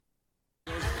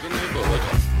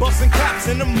ballers and caps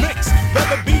in the mix.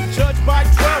 Rather be judged by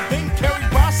 12 than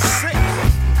carried by 6.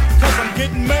 Cause I'm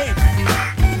getting made.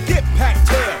 Get packed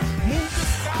tail.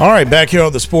 All right, back here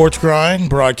on the Sports Grind,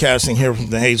 broadcasting here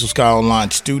from the Hazel Sky Online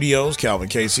Studios. Calvin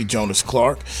Casey, Jonas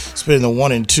Clark, spinning the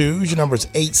 1 and 2s. Your number is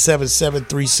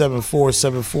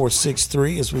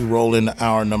 877-374-7463 as we roll into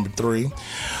hour number 3.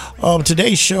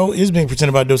 Today's show is being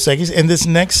presented by Dos Equis, and this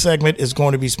next segment is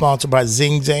going to be sponsored by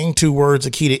Zing Zang. 2 words,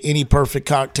 a key to any perfect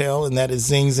cocktail, and that is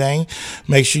Zing Zang.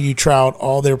 Make sure you try out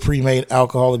all their pre-made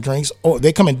alcoholic drinks. Or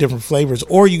they come in different flavors,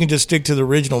 or you can just stick to the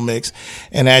original mix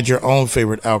and add your own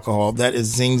favorite alcohol. That is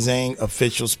Zing Zang,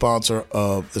 official sponsor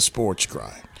of the Sports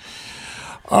Grind.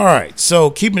 All right,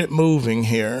 so keeping it moving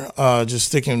here,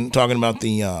 talking about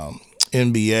the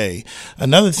NBA.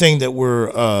 Another thing that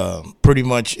we're pretty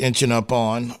much inching up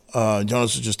on,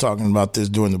 Jonas was just talking about this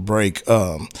during the break,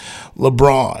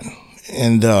 LeBron.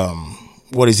 And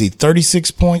what is he,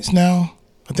 36 points now?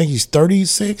 I think he's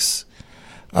 36,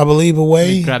 I believe, away.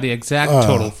 Let me grab the exact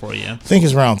total for you. I think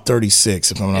it's around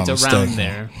 36, if I'm not mistaken. It's around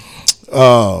there.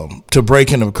 To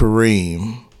break into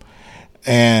Kareem.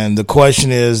 And the question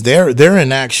is, they're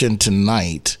in action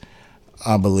tonight,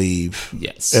 I believe.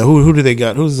 Yes. Who do they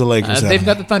got? Who's the Lakers? They've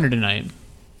got the Thunder tonight.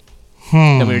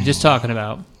 That we were just talking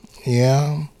about.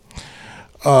 Yeah.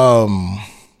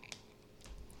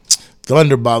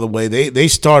 Thunder, by the way, they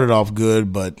started off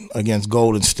good, but against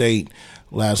Golden State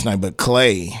last night. But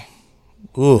Clay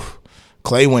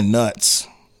went nuts.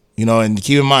 You know, and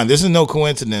keep in mind, this is no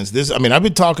coincidence. I've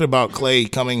been talking about Clay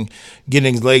getting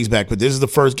his legs back, but this is the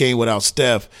first game without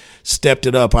Steph. Stepped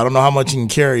it up. I don't know how much he can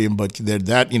carry him, but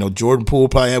Jordan Poole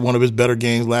probably had one of his better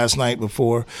games last night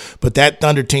before. But that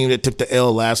Thunder team that took the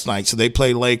L last night, so they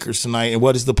play Lakers tonight. And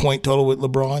what is the point total with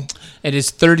LeBron? It is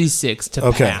 36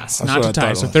 to pass, not to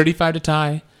tie. So 35 to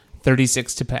tie,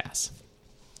 36 to pass.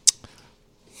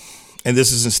 And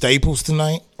this is in Staples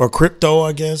tonight? Or Crypto,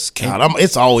 I guess? God,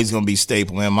 it's always going to be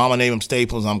Staples, man. Mama named them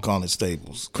Staples. I'm calling it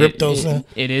Staples. Crypto,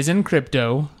 it is in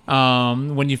Crypto.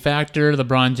 When you factor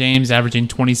LeBron James averaging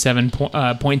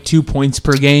 27.2 points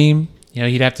per game,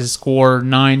 he'd have to score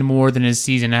 9 more than his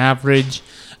season average.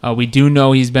 We do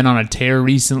know he's been on a tear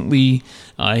recently.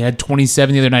 He had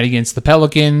 27 the other night against the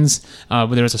Pelicans.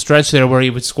 But there was a stretch there where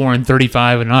he was scoring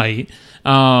 35 a night.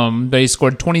 But he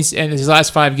scored 20 in his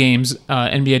last 5 games,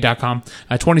 NBA.com,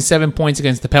 27 points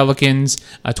against the Pelicans,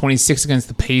 26 against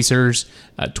the Pacers,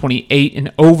 28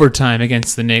 in overtime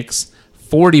against the Knicks,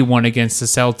 41 against the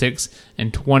Celtics,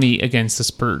 and 20 against the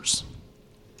Spurs.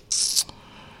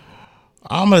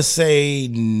 I'm going to say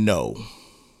no.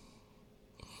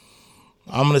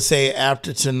 I'm going to say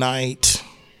after tonight,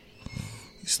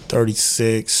 he's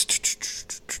 36.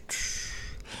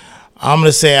 I'm going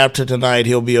to say after tonight,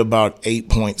 he'll be about 8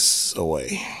 points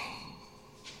away.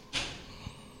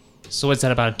 So what's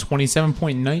that, about a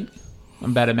 27-point night?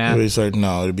 I'm bad at math.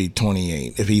 No, it'd be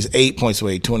 28. If he's 8 points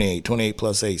away, 28. 28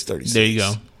 plus 8 is 36. There you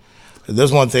go.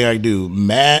 There's one thing I do.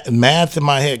 Math in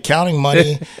my head, counting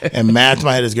money and math in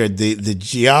my head is good. The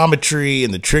geometry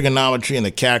and the trigonometry and the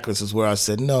calculus is where I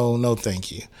said, no,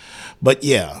 thank you. But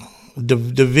yeah,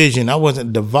 division, I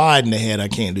wasn't dividing the head. I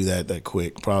can't do that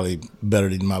quick. Probably better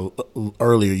than my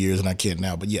earlier years than I can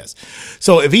now, but yes.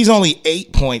 So if he's only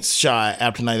 8 points shy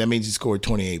after tonight, that means he scored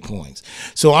 28 points.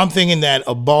 So I'm thinking that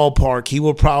a ballpark, he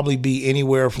will probably be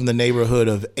anywhere from the neighborhood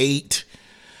of 8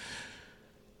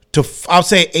 to, I'll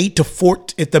say 8 to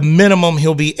 14. At the minimum,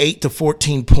 he'll be 8 to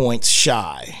 14 points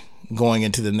shy going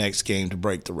into the next game to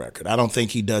break the record. I don't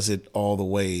think he does it all the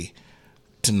way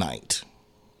tonight.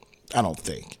 I don't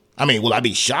think. Will I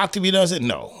be shocked if he does it?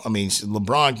 No.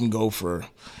 LeBron can go for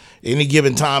any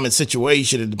given time and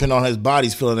situation, and depending on how his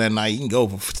body's feeling that night, he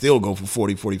can still go for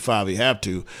 40, 45 if you have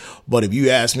to. But if you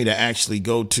ask me to actually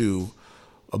go to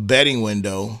a betting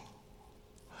window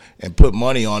and put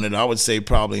money on it, I would say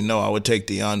probably no. I would take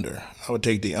the under. I would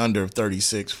take the under of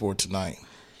 36 for tonight.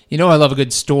 I love a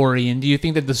good story, and do you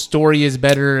think that the story is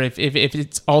better if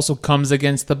it also comes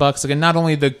against the Bucks? Again, not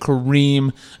only the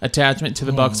Kareem attachment to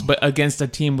the Bucks, but against a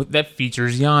team that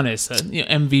features Giannis,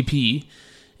 MVP,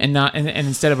 and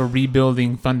instead of a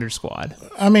rebuilding Thunder squad.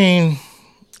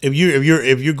 If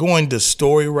you're going the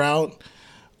story route,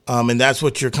 and that's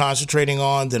what you're concentrating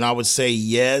on, then I would say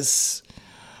yes.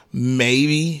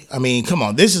 Maybe. Come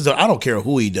on. I don't care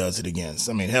who he does it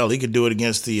against. Hell, he could do it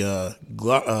against the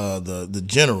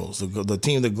Generals, the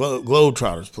team the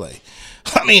Globetrotters play.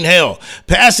 Hell,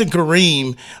 passing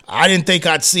Kareem, I didn't think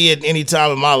I'd see it any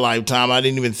time in my lifetime. I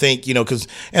didn't even think,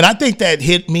 and I think that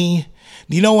hit me.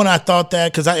 Do you know when I thought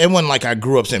that? Because it wasn't like I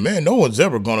grew up saying, man, no one's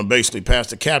ever going to basically pass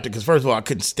the captain. Because first of all, I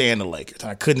couldn't stand the Lakers.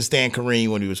 I couldn't stand Kareem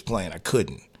when he was playing. I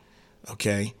couldn't.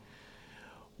 Okay.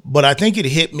 But I think it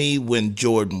hit me when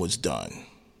Jordan was done.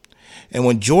 And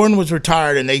when Jordan was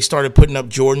retired and they started putting up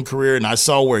Jordan career and I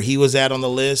saw where he was at on the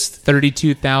list.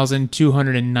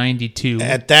 32,292.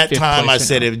 At that time, I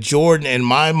said, if Jordan, in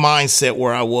my mindset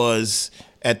where I was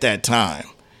at that time,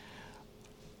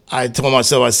 I told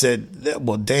myself, I said,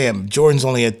 well, damn, Jordan's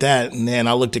only at that. And then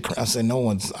I looked at, I said,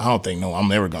 I'm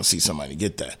never going to see somebody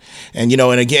get that. And,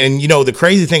 and again, the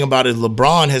crazy thing about it is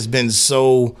LeBron has been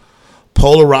so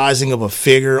polarizing of a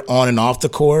figure on and off the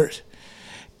court.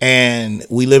 And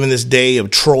we live in this day of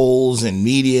trolls and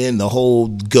media and the whole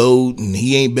GOAT and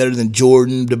he ain't better than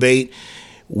Jordan debate.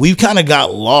 We've kind of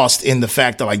got lost in the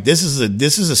fact that like this is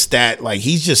a stat, like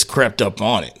he's just crept up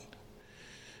on it.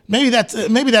 Maybe that's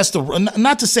the,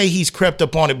 not to say he's crept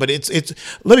up on it, but it's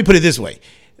let me put it this way.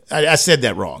 I said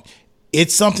that wrong.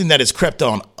 It's something that has crept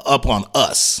up on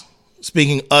us.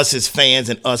 Speaking us as fans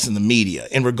and us in the media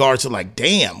in regards to like,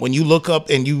 damn, when you look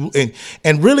up and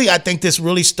really, I think this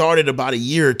really started about a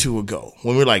year or two ago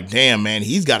when we're like, damn, man,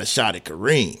 he's got a shot at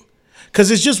Kareem. Cause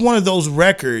it's just one of those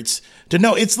records to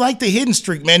know. It's like the hidden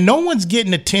streak, man. No one's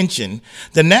getting attention.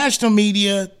 The national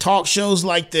media, talk shows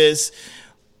like this,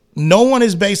 no one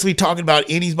is basically talking about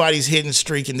anybody's hidden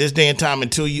streak in this day and time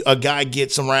until a guy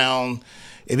gets around,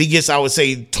 if he gets, I would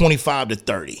say 25 to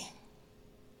 30.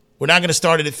 We're not going to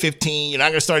start it at 15. You're not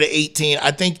going to start at 18. I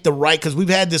think because we've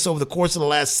had this over the course of the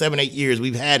last 7-8 years.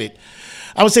 We've had it.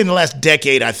 I would say in the last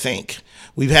decade, I think.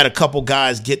 We've had a couple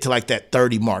guys get to like that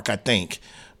 30 mark, I think.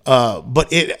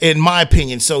 But in my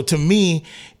opinion, so to me,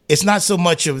 it's not so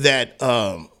much of that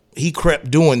he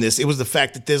crept doing this. It was the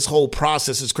fact that this whole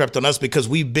process has crept on us because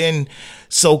we've been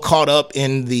so caught up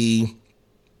in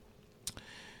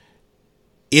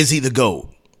is he the GOAT?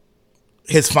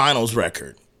 His finals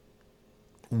record.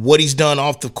 What he's done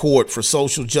off the court for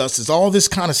social justice, all this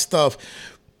kind of stuff,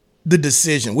 the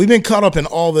decision. We've been caught up in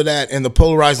all of that and the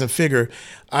polarizing figure.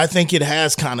 I think it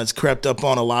has kind of crept up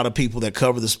on a lot of people that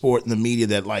cover the sport and the media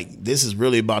that like, this is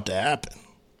really about to happen.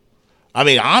 I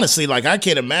mean, honestly, like I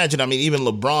can't imagine. I mean, even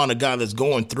LeBron, a guy that's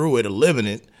going through it or living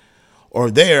it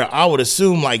or there, I would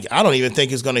assume like, I don't even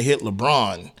think it's going to hit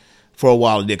LeBron for a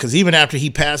while today. Because even after he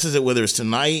passes it, whether it's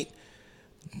tonight,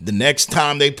 the next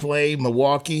time they play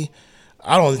Milwaukee,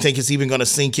 I don't think it's even going to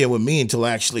sink in with me until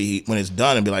actually when it's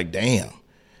done and be like, damn,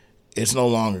 it's no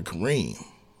longer Kareem.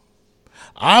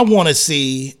 I want to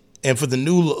see, and for the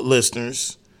new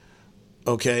listeners,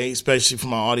 okay, especially for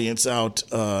my audience out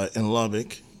in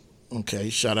Lubbock,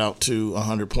 okay, shout out to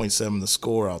 100.7 The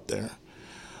Score out there.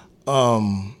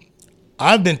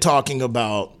 I've been talking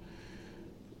about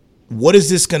what is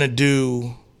this going to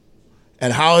do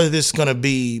and how is this going to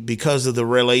be because of the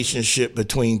relationship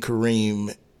between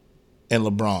Kareem and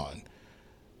LeBron.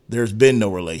 There's been no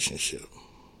relationship.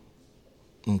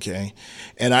 Okay.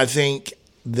 And I think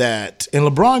that, and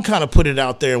LeBron kind of put it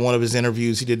out there in one of his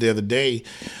interviews he did the other day,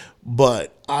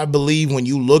 but I believe when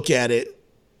you look at it,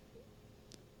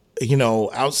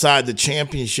 outside the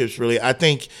championships, really, I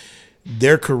think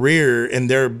their career and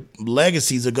their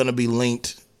legacies are going to be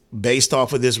linked based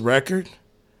off of this record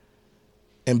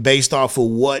and based off of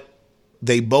what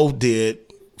they both did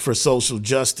for social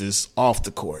justice off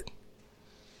the court.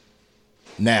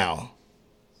 Now,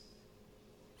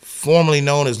 formerly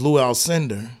known as Lou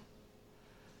Alcindor,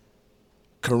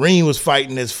 Kareem was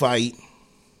fighting this fight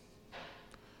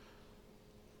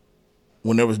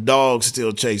when there was dogs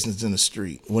still chasing us in the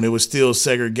street, when it was still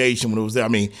segregation, when it was there. I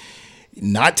mean,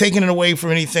 not taking it away from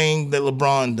anything that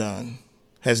LeBron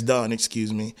has done,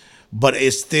 but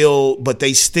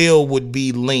they still would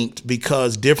be linked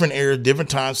because different eras, different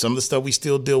times, some of the stuff we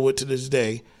still deal with to this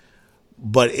day,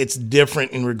 but it's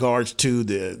different in regards to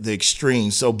the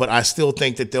extremes. So, but I still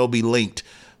think that they'll be linked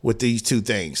with these two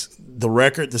things: the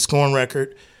record, the scoring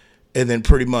record, and then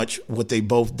pretty much what they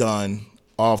both done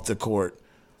off the court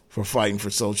for fighting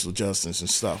for social justice and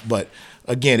stuff. But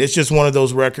again, it's just one of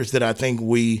those records that I think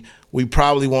we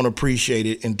probably won't appreciate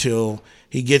it until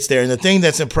he gets there. And the thing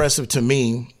that's impressive to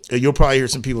me, you'll probably hear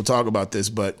some people talk about this,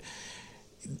 but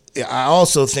I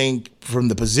also think from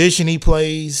the position he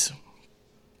plays,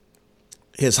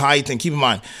 his height, and keep in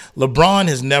mind, LeBron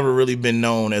has never really been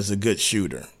known as a good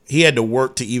shooter. He had to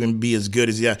work to even be as good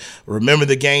as he had. Remember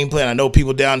the game plan? I know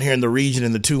people down here in the region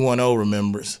in the 210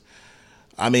 remembers.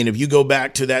 I mean, if you go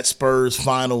back to that Spurs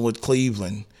final with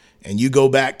Cleveland, and you go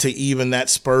back to even that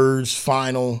Spurs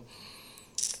final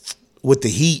with the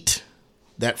Heat,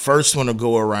 that first one to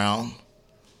go around,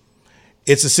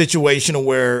 it's a situation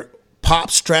where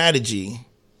Pop's strategy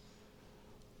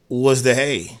was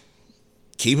hey,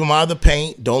 keep him out of the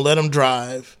paint, don't let him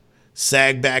drive,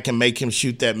 sag back and make him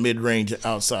shoot that mid-range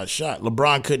outside shot.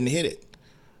 LeBron couldn't hit it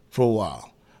for a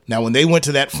while. Now, when they went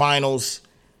to that finals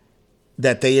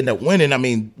that they ended up winning, I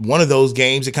mean, one of those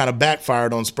games, it kind of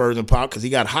backfired on Spurs and Pop because he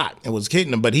got hot and was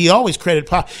hitting them. But he always credited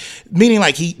Pop, meaning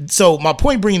like so my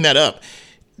point bringing that up,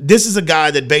 this is a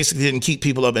guy that basically didn't keep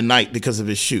people up at night because of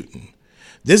his shooting.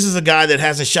 This is a guy that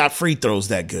hasn't shot free throws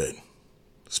that good,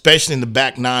 especially in the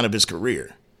back nine of his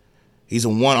career. He's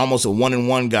almost a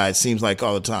 1-and-1 guy, it seems like,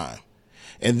 all the time.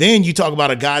 And then you talk about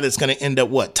a guy that's going to end up,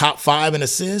 what, top 5 in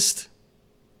assists?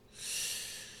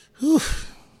 Whew.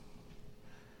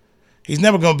 He's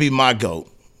never going to be my GOAT.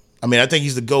 I mean, I think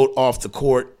he's the GOAT off the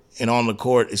court and on the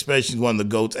court, especially one of the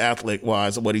GOATs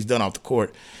athletic-wise of what he's done off the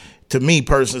court. To me,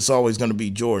 personally, it's always going to be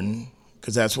Jordan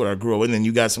because that's what I grew up with. And then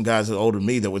you got some guys that are older than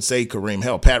me that would say Kareem.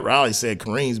 Hell, Pat Riley said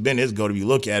Kareem's been his GOAT if you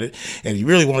look at it. And if you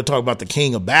really want to talk about the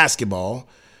king of basketball,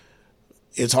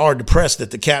 it's hard to press that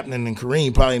the captain and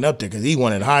Kareem probably ain't up there because he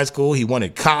won at high school. He won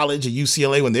at college at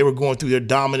UCLA when they were going through their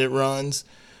dominant runs.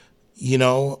 You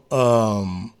know,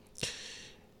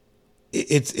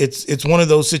 it's one of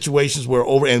those situations where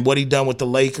and what he done with the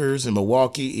Lakers and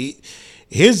Milwaukee,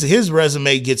 his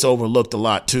resume gets overlooked a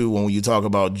lot too when you talk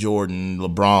about Jordan,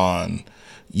 LeBron.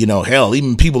 You know, hell,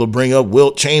 even people will bring up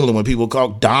Wilt Chamberlain when people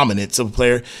talk dominance of a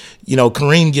player. You know,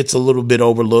 Kareem gets a little bit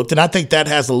overlooked. And I think that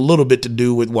has a little bit to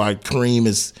do with why Kareem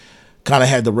has kind of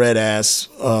had the red ass,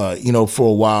 for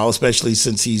a while, especially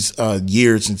since he's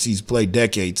years since he's played,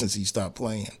 decades since he stopped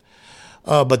playing.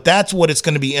 But that's what it's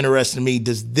going to be interesting to me.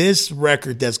 Does this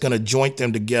record that's going to joint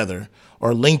them together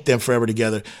or link them forever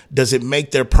together, does it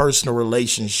make their personal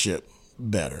relationship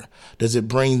better? Does it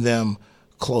bring them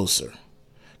closer?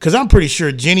 Because I'm pretty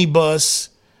sure Jenny Buss,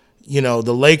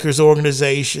 the Lakers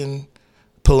organization,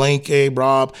 Palenque,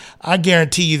 Rob, I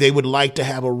guarantee you they would like to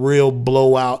have a real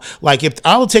blowout. Like,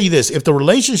 I will tell you this, if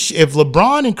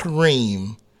LeBron and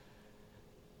Kareem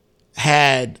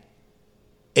had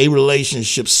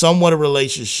somewhat a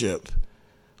relationship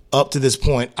up to this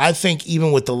point, I think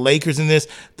even with the Lakers in this,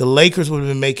 the Lakers would have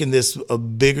been making this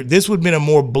this would have been a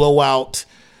more blowout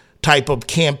type of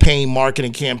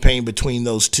marketing campaign between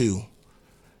those two.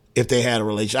 If they had a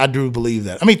relationship, I do believe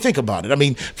that. I mean, think about it. I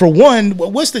mean, for one,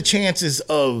 what's the chances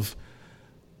of,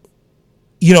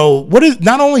 what is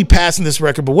not only passing this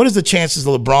record, but what is the chances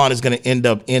LeBron is going to end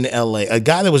up in LA? A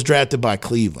guy that was drafted by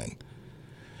Cleveland.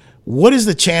 What is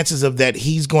the chances of that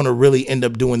he's going to really end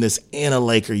up doing this in a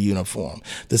Laker uniform?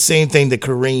 The same thing that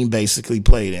Kareem basically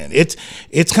played in.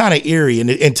 It's kind of eerie.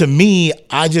 And to me,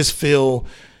 I just feel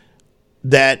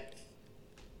that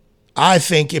I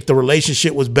think if the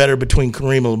relationship was better between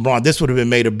Kareem and LeBron, this would have been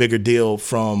made a bigger deal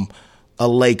from a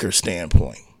Laker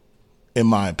standpoint, in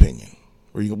my opinion.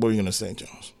 What are you going to say,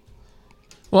 Jones?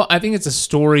 Well, I think it's a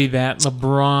story that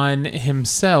LeBron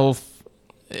himself,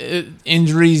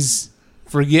 injuries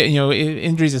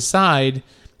aside,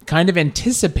 kind of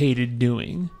anticipated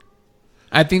doing.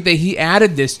 I think that he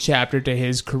added this chapter to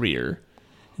his career,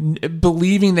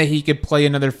 believing that he could play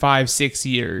another 5-6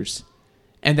 years.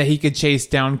 And that he could chase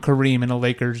down Kareem in a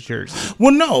Lakers jersey.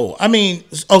 Well, no, I mean,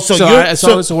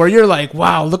 so where you're like,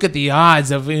 wow, look at the odds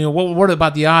of what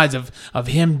about the odds of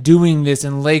him doing this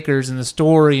in Lakers and the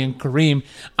story and Kareem?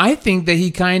 I think that he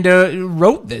kind of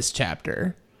wrote this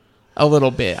chapter a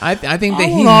little bit. I think that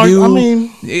he knew. I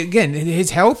mean, again, his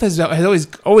health has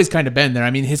always kind of been there. I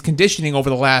mean, his conditioning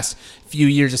over the last few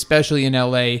years, especially in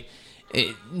LA.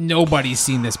 Nobody's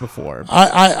seen this before.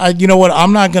 You know what?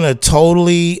 I'm not gonna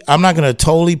totally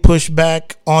push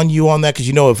back on you on that because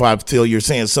if I feel you're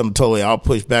saying something totally, I'll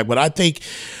push back. But I think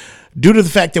due to the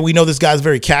fact that we know this guy's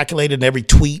very calculated in every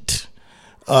tweet,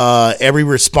 every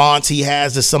response he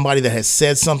has to somebody that has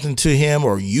said something to him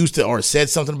or said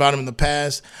something about him in the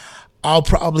past, I'll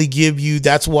probably give you.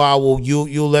 That's why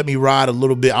you'll let me ride a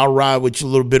little bit. I'll ride with you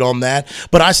a little bit on that.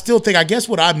 But I still think, I guess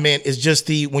what I meant is just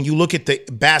when you look at the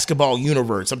basketball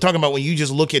universe, I'm talking about when you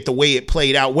just look at the way it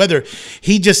played out, whether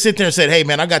he just sit there and said, hey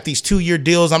man, I got these 2-year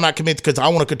deals. I'm not committed because I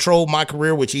want to control my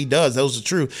career, which he does. Those are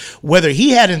true. Whether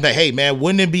he had in the, hey man,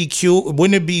 wouldn't it be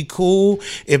cool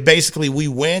if basically we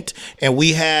went and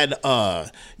we had,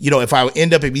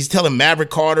 if he's telling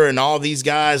Maverick Carter and all these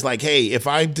guys like, hey, if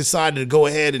I decided to go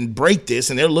ahead and break this,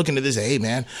 and they're looking at this, hey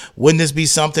man, wouldn't this be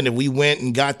something if we went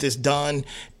and got this done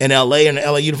in LA in an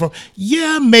LA uniform?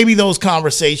 Yeah, maybe those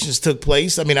conversations took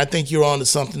place. I mean, I think you're on to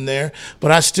something there,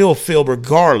 but I still feel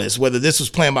regardless whether this was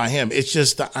planned by him, it's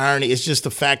just the irony, it's just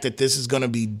the fact that this is going to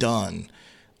be done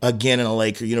again in a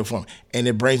Laker uniform, and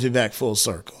it brings me back full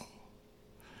circle.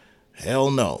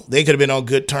 Hell no, they could have been on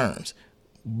good terms.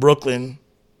 Brooklyn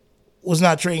was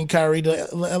not trading Kyrie to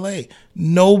LA.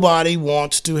 Nobody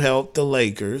wants to help the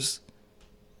Lakers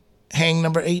hang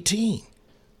number 18.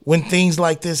 when things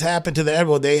like this happen to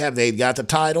everyone. They've got the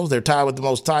titles. They're tied with the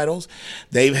most titles.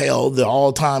 They've held the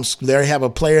all-time. They have a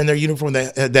player in their uniform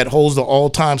that holds the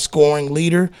all-time scoring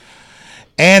leader.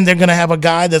 And they're going to have a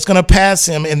guy that's going to pass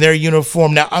him in their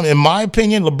uniform. Now, in my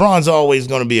opinion, LeBron's always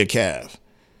going to be a Cav.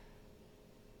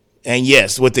 And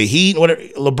yes, with the Heat,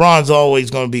 LeBron's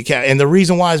always going to be Cav. And the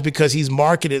reason why is because he's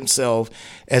marketed himself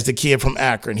as the kid from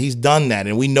Akron. He's done that.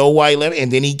 And we know why he left.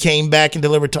 And then he came back and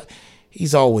delivered.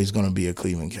 He's always going to be a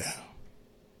Cleveland Cav.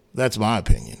 That's my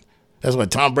opinion. That's why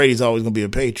Tom Brady's always going to be a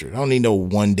Patriot. I don't need no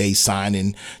one-day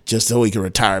signing just so he can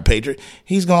retire a Patriot.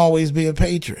 He's going to always be a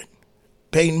Patriot.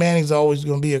 Peyton Manning's always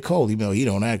going to be a Colt, even though he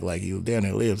don't act like he down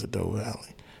there lives at Doe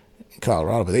Valley in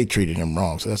Colorado, but they treated him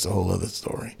wrong, so that's a whole other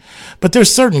story. But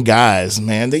there's certain guys,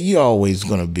 man, that you're always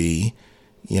going to be,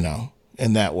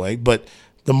 in that way. But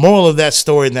the moral of that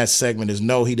story in that segment is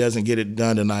no, he doesn't get it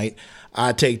done tonight.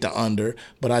 I take the under.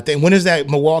 But I think, when is that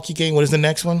Milwaukee game? What is the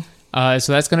next one?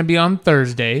 So that's going to be on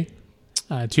Thursday,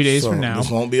 2 days from now.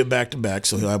 This won't be a back-to-back,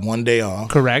 so he'll have one day off.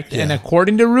 Correct. Yeah. And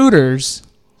according to Reuters,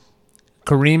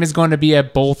 Kareem is going to be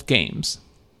at both games.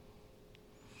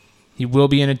 He will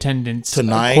be in attendance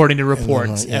tonight, according to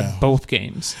reports, at both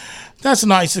games. That's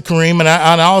nice of Kareem, and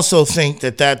I also think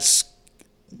that's.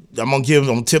 I'm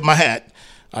gonna tip my hat.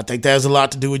 I think that has a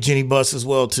lot to do with Jenny Buss as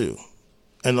well too,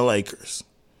 and the Lakers,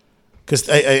 because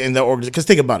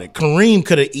think about it. Kareem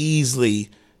could have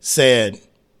easily said,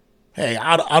 "Hey,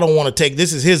 I don't want to take.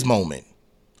 This is his moment.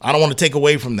 I don't want to take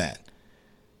away from that."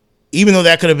 Even though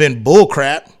that could have been bull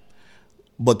crap.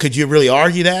 But could you really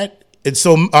argue that? And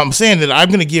so I'm saying that I'm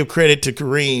going to give credit to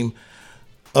Kareem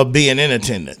of being in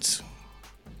attendance.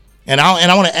 And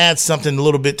I want to add something a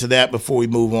little bit to that before we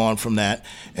move on from that.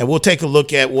 And we'll take a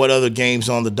look at what other games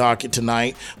on the docket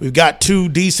tonight. We've got 2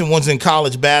 decent ones in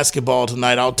college basketball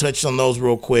tonight. I'll touch on those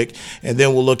real quick, and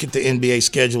then we'll look at the NBA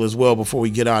schedule as well before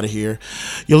we get out of here.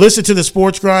 You'll listen to the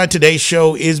Sports Grind. Today's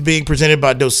show is being presented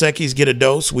by Dos Equis Get a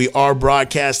Dose. We are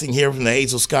broadcasting here from the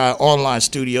Hazel Sky Online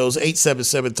Studios.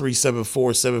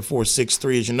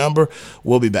 877-374-7463 is your number.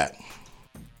 We'll be back.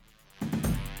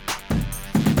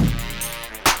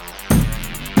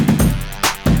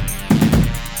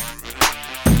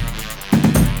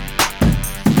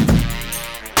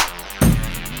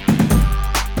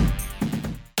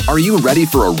 Are you ready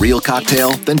for a real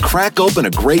cocktail? Then crack open a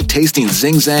great tasting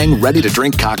Zing Zang ready to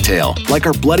drink cocktail, like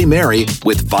our Bloody Mary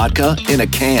with vodka in a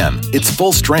can. It's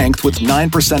full strength with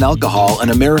 9% alcohol and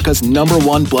America's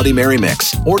 #1 Bloody Mary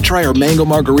mix. Or try our Mango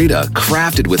Margarita,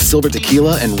 crafted with silver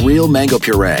tequila and real mango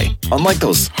puree. Unlike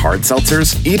those hard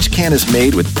seltzers, each can is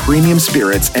made with premium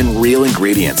spirits and real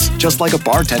ingredients, just like a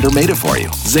bartender made it for you.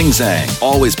 Zing Zang,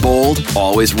 always bold,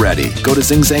 always ready. Go to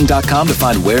zingzang.com to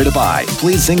find where to buy.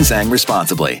 Please Zing Zang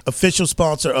responsibly. Official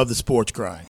sponsor of the Sports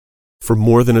Grind. For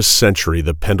more than a century,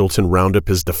 the Pendleton Roundup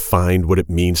has defined what it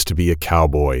means to be a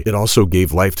cowboy. It also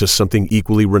gave life to something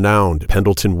equally renowned,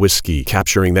 Pendleton whiskey,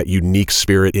 capturing that unique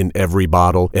spirit in every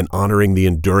bottle and honoring the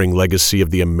enduring legacy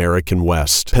of the American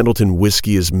West. Pendleton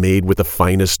whiskey is made with the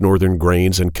finest northern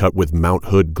grains and cut with Mount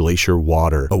Hood Glacier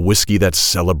water, a whiskey that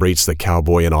celebrates the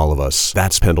cowboy in all of us.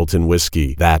 That's Pendleton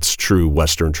whiskey. That's true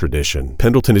Western tradition.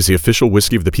 Pendleton is the official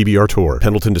whiskey of the PBR Tour.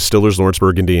 Pendleton Distillers,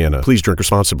 Lawrenceburg, Indiana. Please drink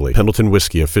responsibly. Pendleton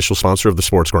whiskey, official sponsor of the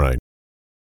Sports Grind.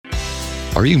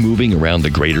 Are you moving around the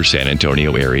greater San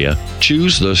Antonio area?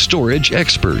 Choose the storage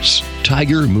experts,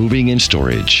 Tiger Moving and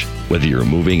Storage. Whether you're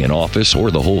moving an office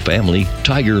or the whole family,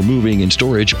 Tiger Moving and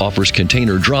Storage offers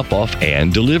container drop-off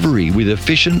and delivery with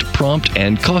efficient, prompt,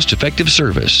 and cost-effective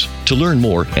service. To learn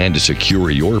more and to secure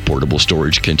your portable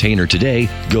storage container today,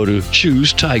 go to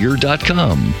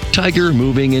ChooseTiger.com. Tiger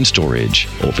Moving and Storage,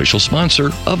 official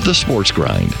sponsor of the Sports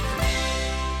Grind.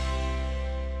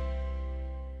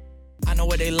 I know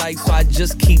what they like, so I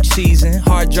just keep cheesing.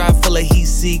 Hard drive full of heat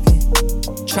seeking.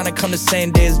 Tryna come the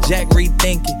same day as Jack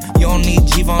rethinking. You don't need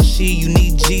Givenchy, you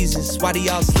need Jesus. Why do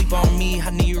y'all sleep on me?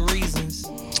 I need reasons.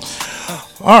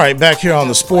 All right, back here on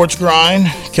the Sports Grind.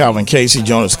 Calvin Casey,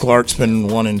 Jonas Clark spinning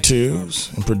 1 and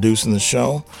 2s and producing the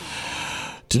show.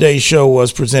 Today's show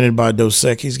was presented by Dos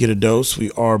Equis Get a Dose.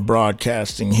 We are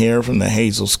broadcasting here from the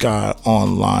Hazel Sky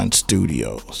Online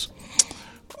Studios.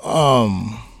 All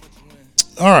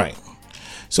right.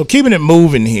 So keeping it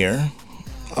moving here.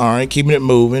 All right, keeping it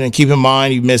moving. And keep in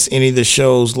mind, you miss any of the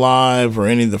shows live or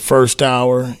any of the first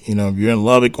hour. You know, if you're in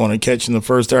Lubbock, want to catch in the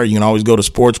first hour, you can always go to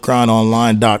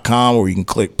sportsgrindonline.com where you can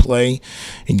click play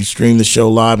and you stream the show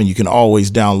live, and you can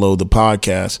always download the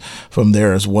podcast from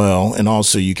there as well. And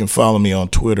also you can follow me on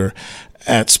Twitter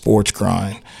at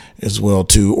SportsGrind as well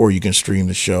too, or you can stream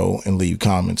the show and leave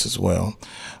comments as well.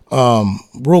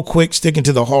 Real quick, sticking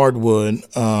to the hardwood,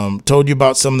 told you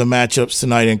about some of the matchups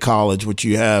tonight in college, which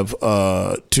you have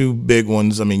two big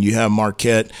ones. I mean, you have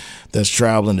Marquette that's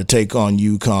traveling to take on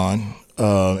UConn.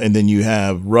 And then you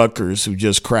have Rutgers, who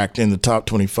just cracked in the top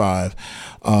 25.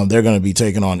 They're going to be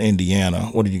taking on Indiana.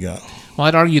 What do you got? Well,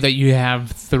 I'd argue that you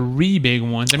have three big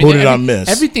ones. Who did I miss?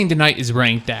 Everything tonight is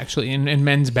ranked, actually, in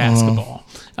men's basketball.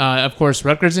 Of course,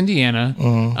 Rutgers, Indiana,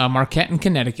 Marquette and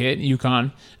Connecticut,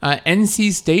 UConn,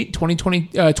 NC State,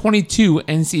 22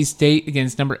 NC State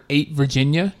against number 8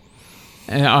 Virginia,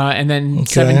 and then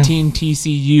 17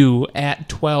 TCU at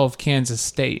 12 Kansas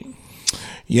State.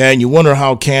 Yeah, and you wonder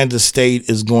how Kansas State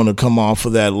is going to come off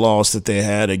of that loss that they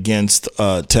had against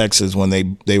Texas when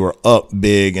they were up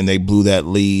big and they blew that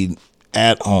lead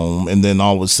at home, and then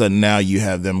all of a sudden now you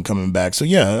have them coming back. So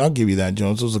yeah, I'll give you that,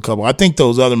 Jones. Those are a couple. I think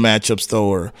those other matchups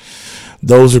though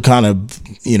those are kind of,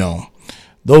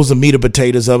 those are meat and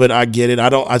potatoes of it. I get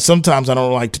it. Sometimes I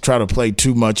don't like to try to play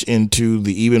too much into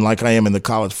even like I am in the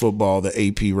college football, the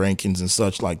AP rankings and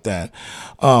such like that.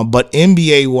 But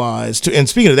NBA wise, and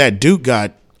speaking of that, Duke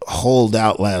got holed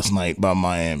out last night by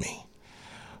Miami,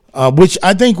 which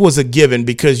I think was a given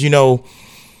because,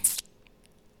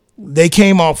 they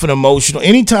came off an emotional.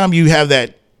 Anytime you have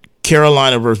that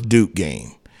Carolina versus Duke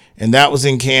game, and that was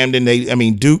in Camden,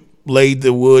 Duke laid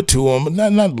the wood to them.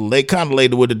 They kind of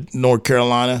laid the wood to North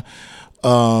Carolina.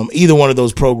 Either one of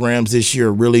those programs this year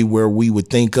are really where we would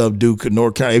think of Duke and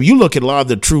North Carolina. If you look at a lot of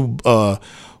the true, what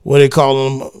do they call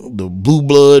them, the blue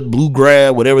blood, blue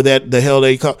grad, whatever the hell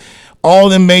they call. All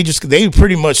them majors, they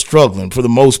pretty much struggling for the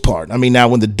most part. I mean, now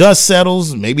when the dust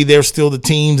settles, maybe they're still the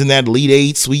teams in that Elite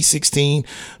 8, Sweet 16.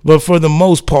 But for the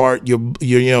most part,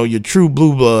 your true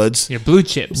blue bloods, your blue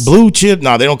chips, No,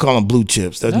 they don't call them blue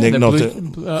chips. That's you're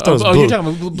talking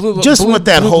about blue. Just with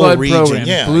that whole region, programs,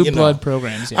 yeah, blue blood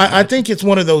programs. Yeah, I think it's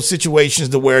one of those situations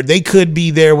to where they could be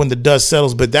there when the dust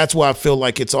settles, but that's why I feel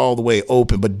like it's all the way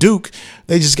open. But Duke,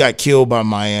 they just got killed by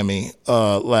Miami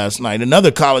last night.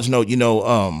 Another college note,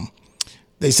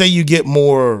 they say you get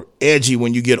more edgy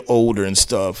when you get older and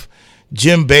stuff.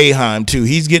 Jim Boeheim, too,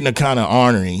 he's getting a kind of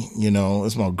ornery,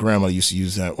 That's my grandma used to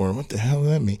use that word. What the hell does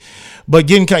that mean? But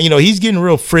getting he's getting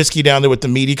real frisky down there with the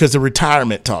media because of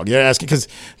retirement talk. You're asking, because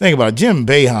think about it, Jim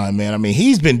Boeheim, man. I mean,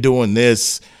 he's been doing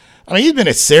this. I mean, he's been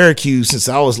at Syracuse since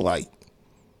I was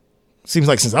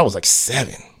since I was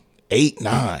 7, 8,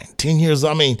 9, 10 years.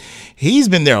 I mean, he's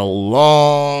been there a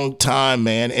long time,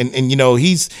 man. And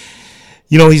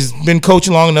he's been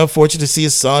coaching long enough, fortunate to see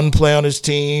his son play on his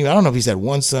team. I don't know if he's had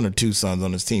one son or two sons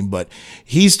on his team, but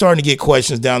he's starting to get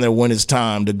questions down there when it's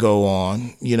time to go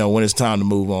on, when it's time to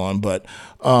move on. But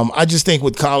I just think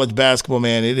with college basketball,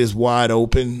 man, it is wide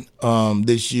open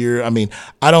this year. I mean,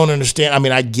 I don't understand. I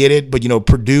mean, I get it, but,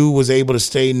 Purdue was able to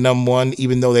stay number one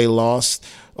even though they lost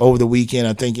over the weekend.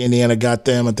 I think Indiana got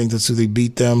them. I think that's who they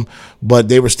beat them, but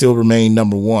they were still remain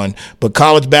number one. But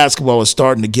college basketball is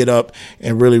starting to get up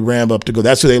and really ramp up to go.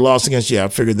 That's who they lost against? Yeah, I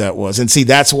figured that was. And see,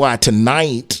 that's why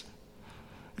tonight,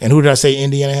 and who did I say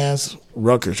Indiana has?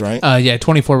 Rutgers, right?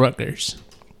 24 Rutgers.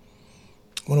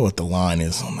 I wonder what the line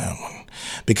is on that one.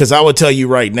 Because I would tell you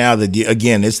right now that,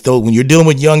 again, it's when you're dealing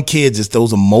with young kids, it's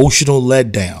those emotional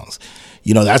letdowns.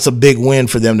 That's a big win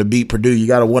for them to beat Purdue. You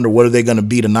got to wonder what are they going to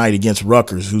be tonight against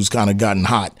Rutgers, who's kind of gotten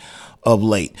hot of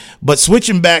late. But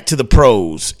switching back to the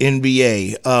pros,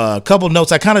 NBA, a couple of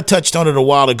notes. I kind of touched on it a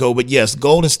while ago, but yes,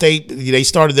 Golden State, they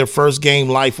started their first game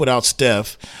life without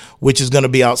Steph, which is going to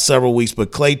be out several weeks.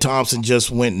 But Klay Thompson just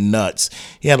went nuts.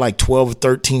 He had 12 or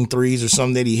 13 threes or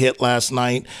something that he hit last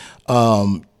night.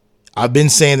 I've been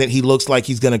saying that he looks like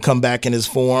he's going to come back in his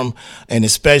form, and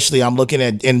especially I'm looking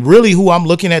at, and really who I'm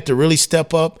looking at to really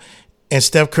step up in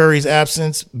Steph Curry's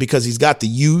absence, because he's got the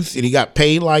youth and he got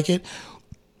paid like it,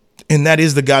 and that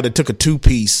is the guy that took a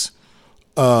two-piece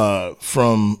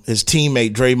from his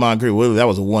teammate Draymond Green. Well, that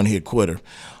was a one-hit quitter.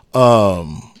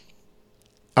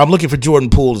 I'm looking for Jordan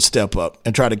Poole to step up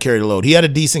and try to carry the load. He had a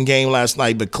decent game last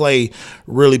night, but Klay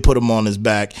really put him on his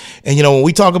back. And, when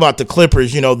we talk about the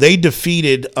Clippers, they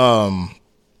defeated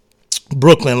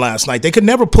Brooklyn last night. They could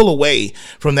never pull away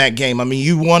from that game. I mean,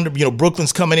 you wonder,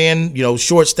 Brooklyn's coming in,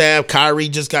 short staff. Kyrie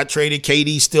just got traded.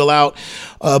 KD's still out.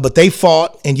 But they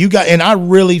fought, and I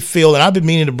really feel, and I've been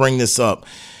meaning to bring this up,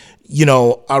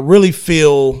 I really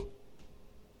feel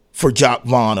for Jacques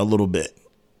Vaughn a little bit.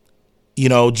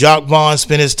 Jacques Vaughn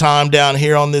spent his time down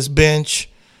here on this bench.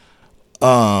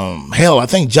 Hell, I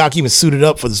think Jock even suited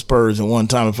up for the Spurs at one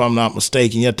time, if I'm not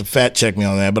mistaken. You have to fact check me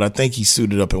on that, but I think he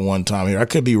suited up at one time here. I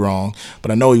could be wrong, but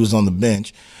I know he was on the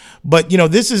bench. But,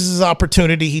 this is his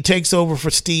opportunity. He takes over for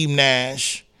Steve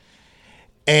Nash.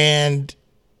 And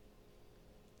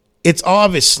It's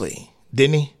obviously,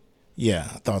 didn't he? Yeah,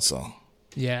 I thought so.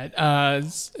 Yeah,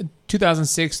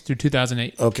 2006 through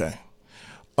 2008. Okay.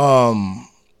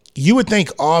 You would think,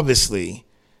 obviously,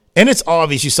 and it's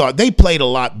obvious you saw it, they played a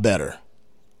lot better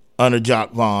under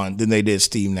Jock Vaughn than they did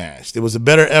Steve Nash. There was a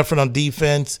better effort on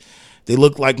defense. They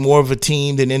looked like more of a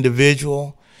team than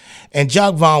individual. And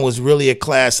Jock Vaughn was really a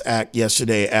class act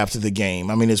yesterday after the game.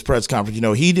 I mean, his press conference,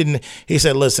 he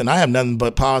said, listen, I have nothing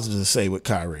but positive to say with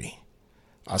Kyrie.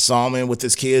 I saw him in with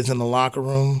his kids in the locker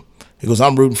room. He goes,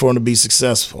 I'm rooting for him to be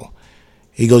successful.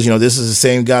 He goes, this is the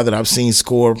same guy that I've seen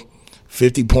score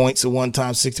 50 points at one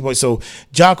time, 60 points. So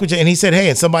Jock, and he said, hey,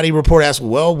 and somebody asked,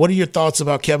 well, what are your thoughts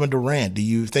about Kevin Durant? Do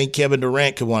you think Kevin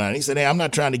Durant could win out? And he said, hey, I'm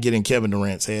not trying to get in Kevin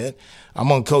Durant's head. I'm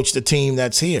going to coach the team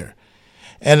that's here.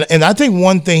 And I think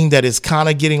one thing that is kind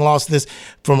of getting lost in this,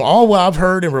 from all what I've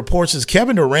heard in reports, is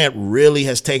Kevin Durant really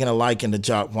has taken a liking to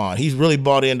Jock Vaughn. He's really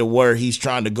bought into where he's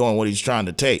trying to go and what he's trying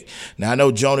to take. Now, I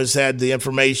know Jonas had the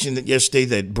information that yesterday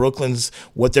that Brooklyn's,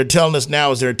 what they're telling us now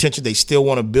is their intention, they still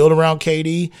want to build around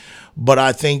KD. But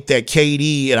I think that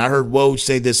KD, and I heard Woj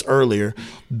say this earlier,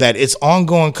 that it's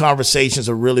ongoing conversations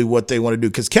are really what they want to do.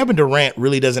 Because Kevin Durant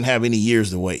really doesn't have any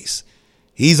years to waste.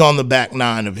 He's on the back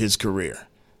nine of his career.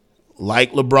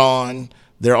 Like LeBron,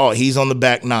 he's on the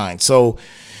back nine. So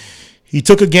he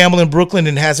took a gamble in Brooklyn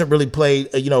and hasn't really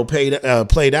played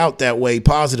out that way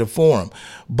positive for him.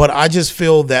 But I just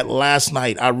feel that last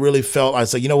night I really felt, I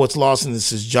said, what's lost in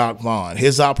this is Jock Vaughn,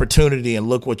 his opportunity, and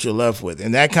look what you're left with.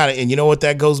 And that and you know what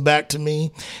that goes back to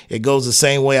me? It goes the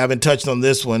same way. I haven't touched on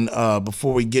this one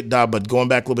before we get down, but going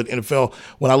back a little bit NFL,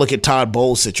 when I look at Todd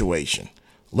Bowles' situation.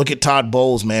 Look at Todd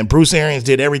Bowles, man. Bruce Arians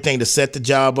did everything to set the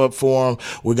job up for him.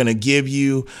 We're going to give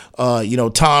you,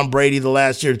 Tom Brady the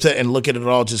last year, and look at it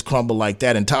all just crumble like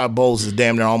that. And Todd Bowles is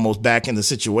damn near almost back in the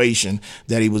situation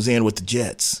that he was in with the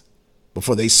Jets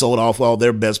before they sold off all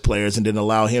their best players and didn't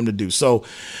allow him to do. So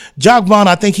Jock Vaughn,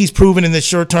 I think he's proven in this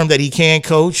short term that he can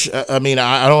coach. I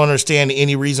don't understand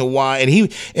any reason why. And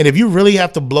if you really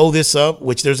have to blow this up,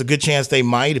 which there's a good chance they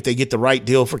might if they get the right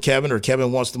deal for Kevin or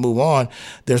Kevin wants to move on,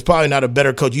 there's probably not a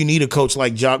better coach. You need a coach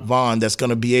like Jock Vaughn that's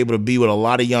going to be able to be with a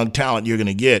lot of young talent you're going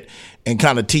to get and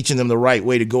kind of teaching them the right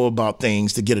way to go about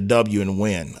things to get a W and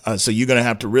win. So you're going to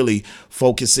have to really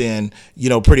focus in,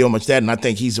 pretty much that. And I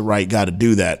think he's the right guy to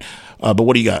do that. But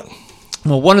what do you got?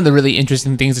 Well, one of the really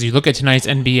interesting things as you look at tonight's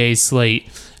NBA slate,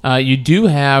 you do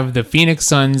have the Phoenix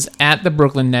Suns at the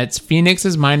Brooklyn Nets. Phoenix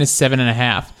is minus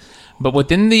 7.5. But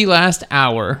within the last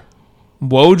hour,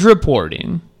 Woj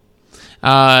reporting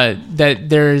that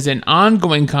there is an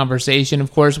ongoing conversation,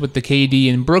 of course, with the KD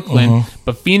in Brooklyn.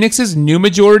 But Phoenix's new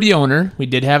majority owner, we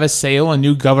did have a sale, a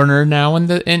new governor now in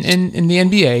the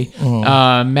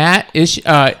NBA, Matt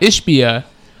Ishbia,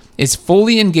 is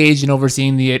fully engaged in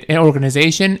overseeing the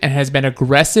organization and has been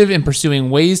aggressive in pursuing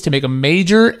ways to make a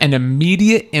major and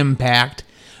immediate impact.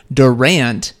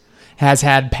 Durant has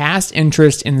had past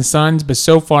interest in the Suns, but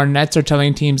so far Nets are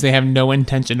telling teams they have no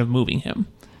intention of moving him.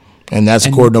 And that's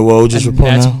according to Woj's report.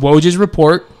 That's Woj's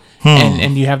report.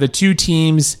 And you have the two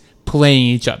teams playing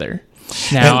each other.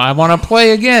 Now, I want to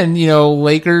play again,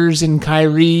 Lakers and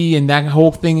Kyrie and that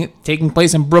whole thing taking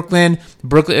place in Brooklyn.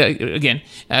 Lakers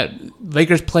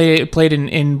played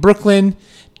in Brooklyn.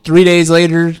 3 days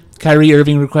later, Kyrie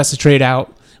Irving requests a trade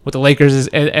out with the Lakers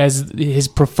as his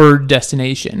preferred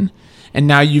destination. And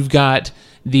now you've got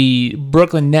the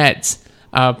Brooklyn Nets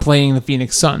playing the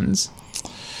Phoenix Suns.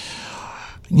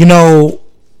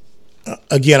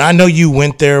 Again, I know you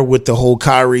went there with the whole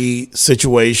Kyrie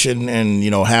situation and,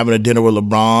 having a dinner with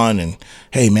LeBron and,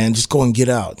 hey, man, just go and get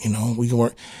out. We can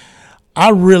work. I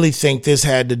really think this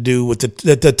had to do with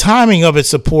the timing of it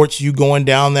supports you going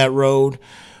down that road.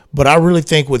 But I really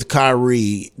think with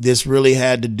Kyrie, this really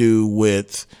had to do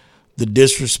with the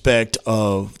disrespect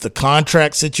of the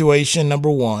contract situation, number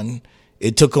one.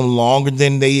 It took him longer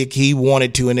than he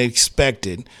wanted to and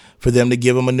expected for them to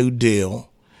give him a new deal.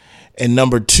 And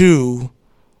number two,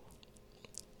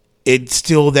 it's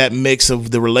still that mix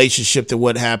of the relationship to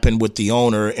what happened with the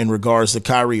owner in regards to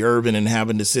Kyrie Irving and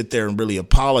having to sit there and really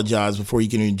apologize before you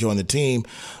can even join the team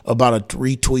about a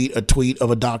tweet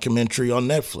of a documentary on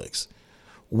Netflix,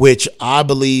 which I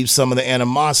believe some of the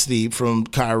animosity from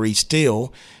Kyrie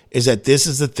still is that this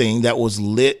is the thing that was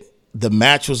lit. The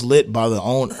match was lit by the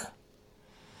owner.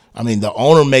 I mean, the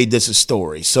owner made this a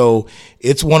story. So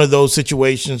it's one of those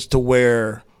situations to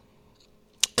where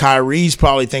Kyrie's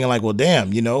probably thinking like, well,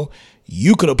 damn, you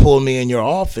could have pulled me in your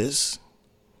office.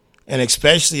 And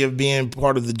especially of being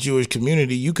part of the Jewish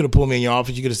community, you could have pulled me in your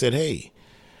office. You could have said, hey,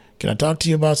 can I talk to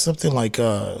you about something like,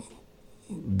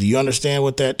 Do you understand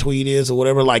what that tweet is or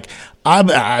whatever? Like,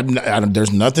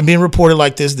 there's nothing being reported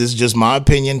like this. This is just my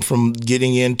opinion from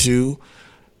getting into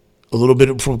a little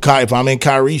bit from Kyrie. If I'm in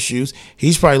Kyrie's shoes,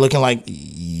 he's probably looking like,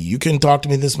 you couldn't talk to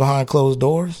me this behind closed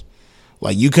doors.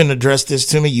 Like, you couldn't address this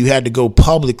to me. You had to go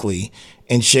publicly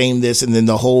and shame this. And then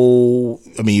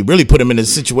you really put him in a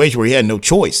situation where he had no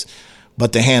choice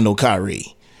but to handle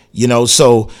Kyrie.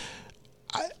 So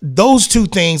those two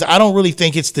things, I don't really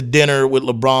think it's the dinner with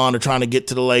LeBron or trying to get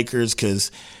to the Lakers, because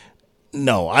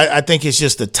no, I think it's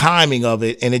just the timing of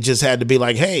it. And it just had to be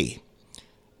like, hey,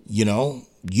 you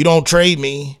don't trade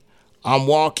me, I'm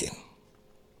walking.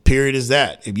 Period is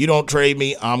that. If you don't trade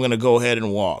me, I'm going to go ahead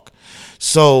and walk.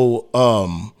 So,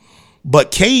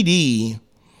 but KD,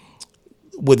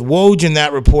 with Woj in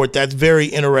that report, that's very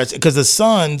interesting, because the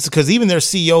Suns, because even their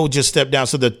CEO just stepped down,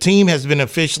 so the team has been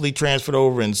officially transferred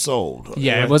over and sold.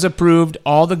 Yeah, right? It was approved.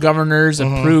 All the governors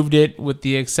approved it, with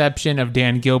the exception of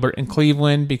Dan Gilbert in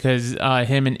Cleveland, because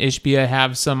him and Ishbia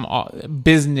have some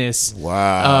business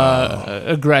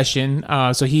aggression.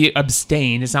 So he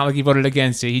abstained. It's not like he voted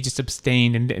against it. He just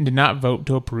abstained and did not vote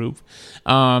to approve.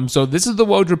 So this is the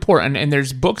Woj report, and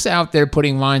there's books out there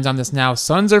putting lines on this now.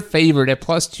 Suns are favored at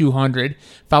plus 200.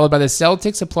 Followed by the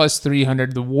Celtics at plus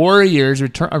 300. The Warriors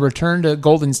return to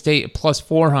Golden State at plus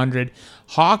 400.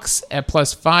 Hawks at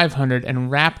plus 500.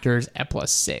 And Raptors at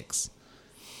plus 6.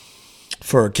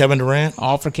 For Kevin Durant?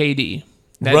 All for KD.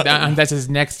 That's his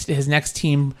next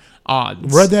team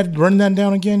odds. Run that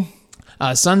down again?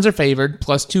 Suns are favored,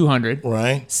 plus 200.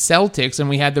 Right. Celtics, and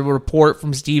we had the report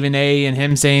from Stephen A. and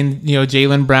him saying,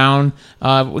 Jaylen Brown,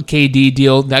 KD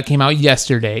deal, that came out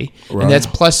yesterday. Right. And that's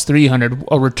plus 300.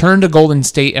 A return to Golden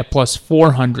State at plus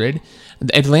 400.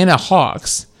 The Atlanta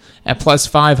Hawks at plus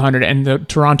 500. And the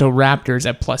Toronto Raptors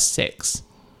at plus 6.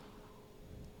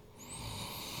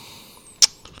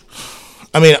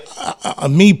 I mean,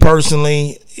 me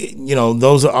personally,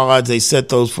 those are odds. They set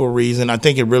those for a reason. I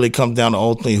think it really comes down to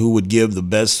ultimately who would give the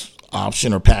best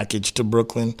option or package to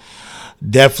Brooklyn.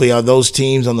 Definitely are those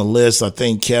teams on the list. I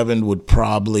think Kevin would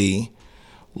probably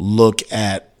look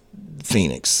at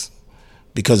Phoenix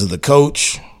because of the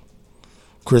coach,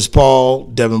 Chris Paul,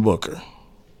 Devin Booker.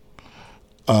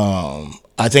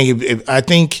 I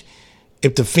think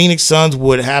if the Phoenix Suns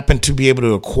would happen to be able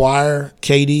to acquire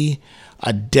KD,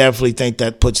 I definitely think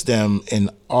that puts them in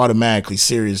automatically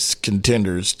serious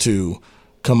contenders to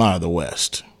come out of the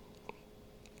West.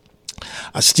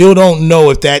 I still don't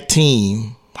know if that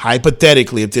team,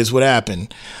 hypothetically, if this would happen,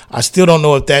 I still don't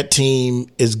know if that team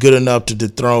is good enough to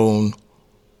dethrone,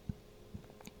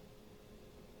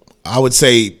 I would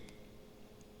say,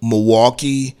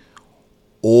 Milwaukee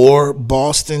or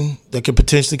Boston that could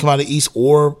potentially come out of the East,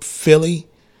 or Philly.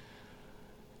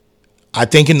 I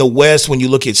think in the West, when you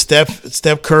look at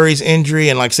Steph Curry's injury,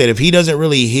 and like I said, if he doesn't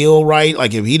really heal right,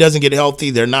 like if he doesn't get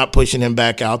healthy, they're not pushing him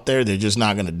back out there. They're just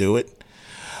not going to do it.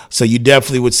 So you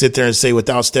definitely would sit there and say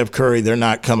without Steph Curry, they're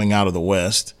not coming out of the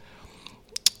West.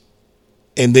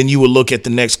 And then you would look at the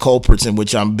next culprits, in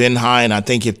which I'm Ben High, and I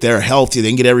think if they're healthy, they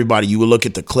can get everybody. You would look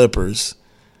at the Clippers.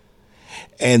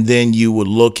 And then you would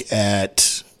look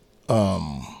at,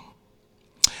 I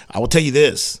will tell you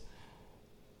this.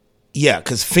 Yeah,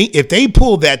 because if they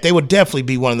pull that, they would definitely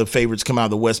be one of the favorites to come out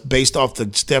of the West based off the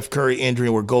Steph Curry injury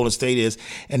and where Golden State is.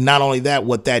 And not only that,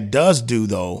 what that does do,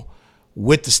 though,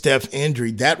 with the Steph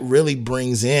injury, that really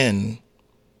brings in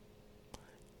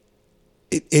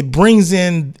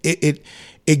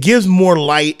it gives more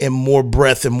light and more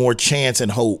breath and more chance and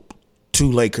hope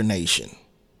to Laker Nation.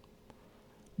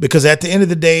 Because at the end of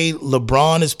the day,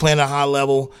 LeBron is playing at a high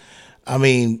level. I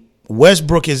mean,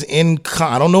 Westbrook is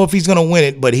I don't know if he's going to win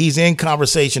it, but he's in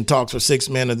conversation talks for Sixth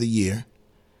Man of the Year.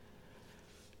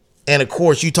 And, of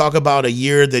course, you talk about a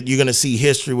year that you're going to see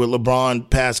history with LeBron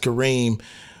past Kareem.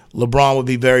 LeBron would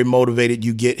be very motivated.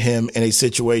 You get him in a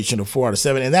situation of 4 out of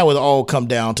 7. And that would all come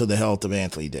down to the health of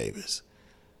Anthony Davis.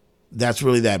 That's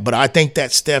really that. But I think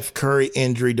that Steph Curry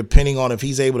injury, depending on if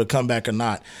he's able to come back or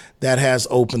not, that has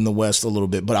opened the West a little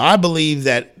bit. But I believe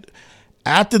that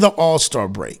after the All-Star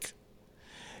break,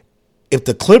 if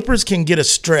the Clippers can get a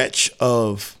stretch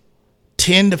of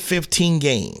 10 to 15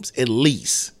 games at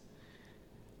least,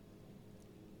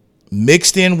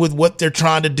 mixed in with what they're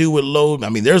trying to do with load. I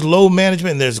mean, there's load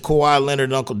management and there's Kawhi Leonard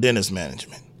and Uncle Dennis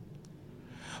management.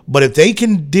 But if they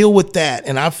can deal with that,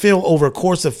 and I feel over a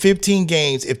course of 15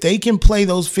 games, if they can play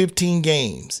those 15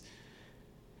 games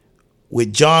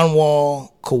with John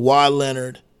Wall, Kawhi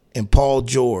Leonard, and Paul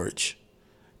George,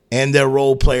 and their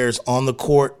role players on the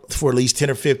court for at least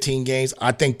 10 or 15 games,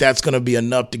 I think that's going to be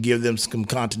enough to give them some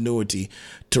continuity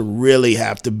to really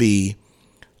have to be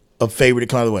a favorite to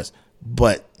come out of the West.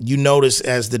 But you notice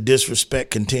as the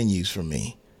disrespect continues for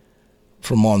me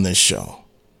from on this show,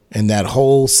 and that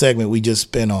whole segment we just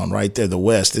spent on right there, the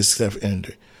West,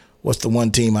 what's the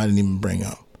one team I didn't even bring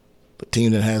up? The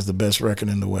team that has the best record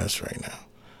in the West right now,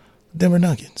 Denver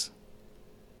Nuggets.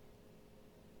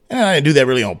 And I didn't do that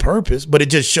really on purpose, but it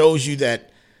just shows you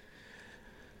that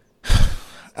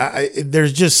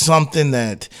there's just something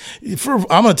that I'm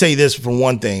going to tell you this for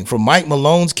one thing. For Mike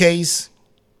Malone's case,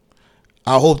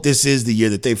 I hope this is the year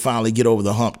that they finally get over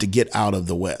the hump to get out of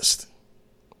the West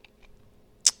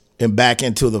and back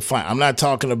into the final. I'm not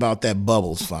talking about that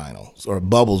Bubbles finals or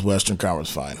Bubbles Western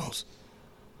Conference finals,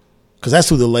 because that's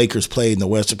who the Lakers played in the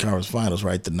Western Conference finals,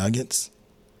 right? The Nuggets.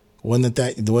 Wasn't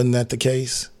that the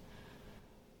case?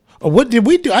 Or what did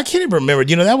we do? I can't even remember.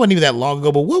 That wasn't even that long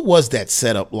ago, but what was that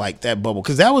setup like, that bubble?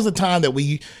 Because that was the time that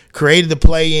we created the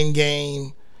play-in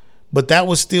game, but that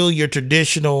was still your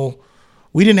traditional.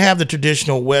 We didn't have the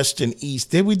traditional West and East.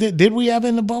 Did we have it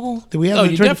in the bubble? Did we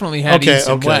have? You definitely had East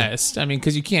and West. I mean,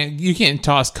 because you can't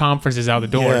toss conferences out the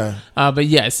door. Yeah. But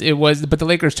yes, it was. But the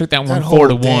Lakers took that one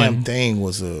 4-1. Damn thing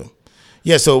was a.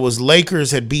 Yeah, so it was Lakers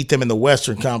had beat them in the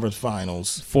Western Conference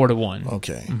Finals 4-1.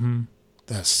 Okay. Mm-hmm.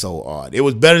 That's so odd. It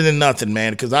was better than nothing,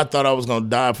 man, because I thought I was going to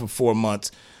die for 4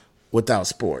 months without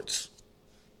sports.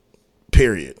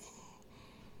 Period.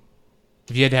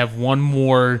 If you had to have one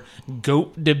more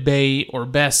GOAT debate or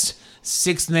best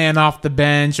sixth man off the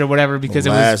bench or whatever, because it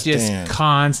was just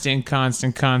constant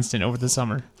over the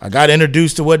summer. I got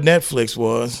introduced to what Netflix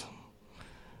was.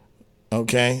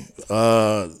 Okay.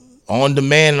 On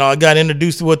demand, and I got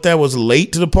introduced to what that was,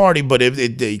 late to the party, but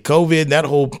the COVID and that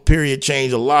whole period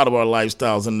changed a lot of our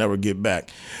lifestyles and never get back.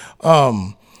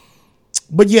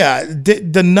 But yeah,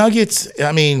 the Nuggets,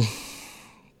 I mean,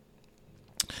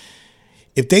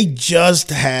 if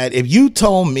you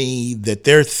told me that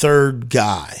their third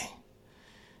guy,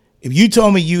 if you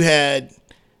told me you had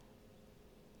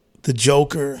the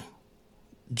Joker,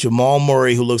 Jamal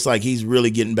Murray, who looks like he's really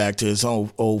getting back to his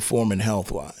old form and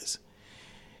health-wise,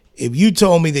 if you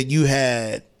told me that you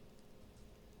had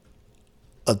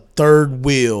a third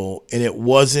wheel and it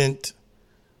wasn't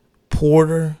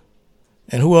Porter,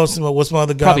 and who else? What's my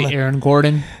other guy? Probably Aaron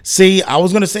Gordon. See, I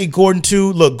was going to say Gordon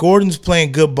too. Look, Gordon's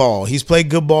playing good ball. He's played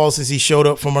good ball since he showed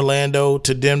up from Orlando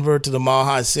to Denver to the Mile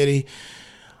High City.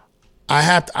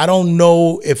 I don't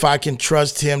know if I can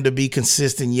trust him to be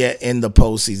consistent yet in the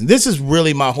postseason. This is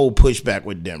really my whole pushback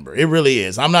with Denver. It really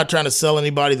is. I'm not trying to sell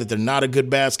anybody that they're not a good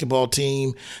basketball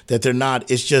team, that they're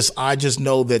not. It's just, I just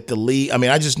know that the league,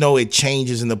 I just know it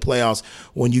changes in the playoffs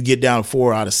when you get down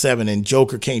 4 out of 7, and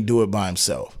Joker can't do it by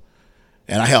himself.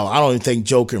 And I don't even think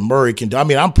Joker and Murray can do.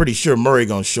 I'm pretty sure Murray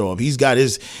gonna show up. He's been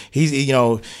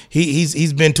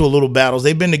to a little battles.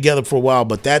 They've been together for a while,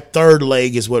 but that third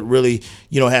leg is what really,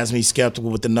 has me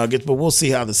skeptical with the Nuggets. But we'll see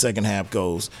how the second half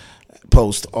goes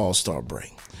post All-Star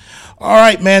break. All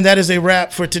right, man, that is a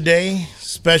wrap for today.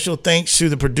 Special thanks to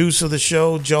the producer of the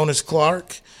show, Jonas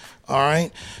Clark. All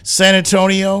right, San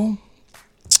Antonio,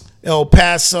 El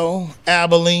Paso,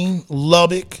 Abilene,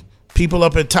 Lubbock. People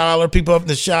up in Tyler, people up in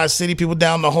the Chi-City, people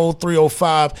down the whole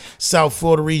 305 South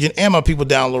Florida region, and my people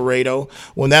down Laredo.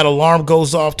 When that alarm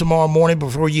goes off tomorrow morning,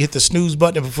 before you hit the snooze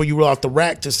button and before you roll out the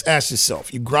rack, just ask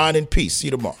yourself, you grind in peace. See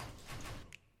you tomorrow.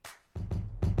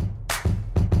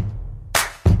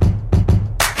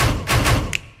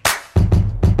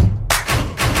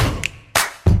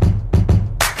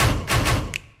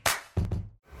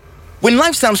 When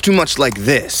life sounds too much like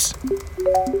this,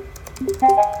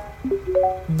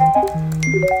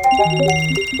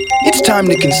 it's time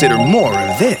to consider more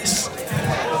of this.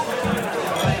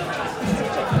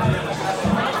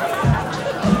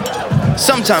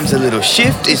 Sometimes a little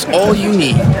shift is all you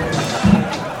need.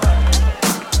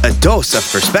 A dose of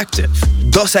perspective.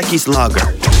 Dos Equis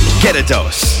Lager. Get a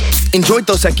dose. Enjoy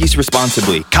Dos Equis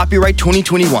responsibly. Copyright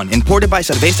 2021. Imported by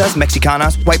Cervezas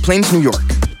Mexicanas, White Plains, New York.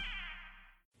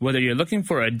 Whether you're looking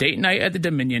for a date night at the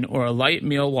Dominion or a light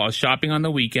meal while shopping on the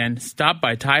weekend, stop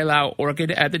by Thai Lao Orchid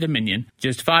at the Dominion.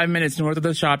 Just 5 minutes north of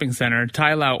the shopping center,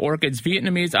 Thai Lao Orchid's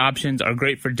Vietnamese options are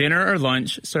great for dinner or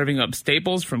lunch, serving up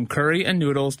staples from curry and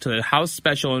noodles to the house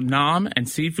special Nam and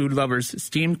seafood lovers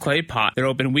steamed clay pot. They're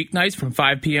open weeknights from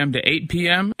 5 p.m. to 8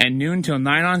 p.m. and noon till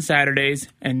 9 on Saturdays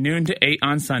and noon to 8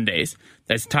 on Sundays.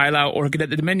 That's Thai Lao Orchid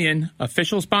at the Dominion,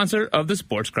 official sponsor of the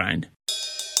Sports Grind.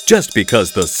 Just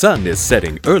because the sun is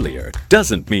setting earlier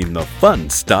doesn't mean the fun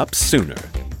stops sooner.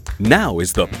 Now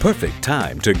is the perfect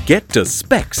time to get to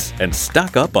Specs and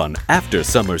stock up on after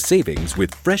summer savings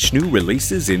with fresh new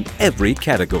releases in every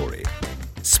category.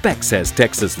 Specs has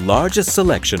Texas' largest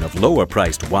selection of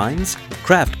lower-priced wines,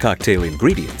 craft cocktail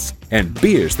ingredients, and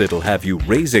beers that'll have you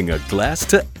raising a glass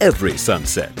to every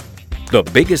sunset. The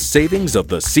biggest savings of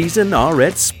the season are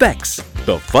at Specs.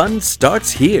 The fun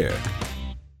starts here.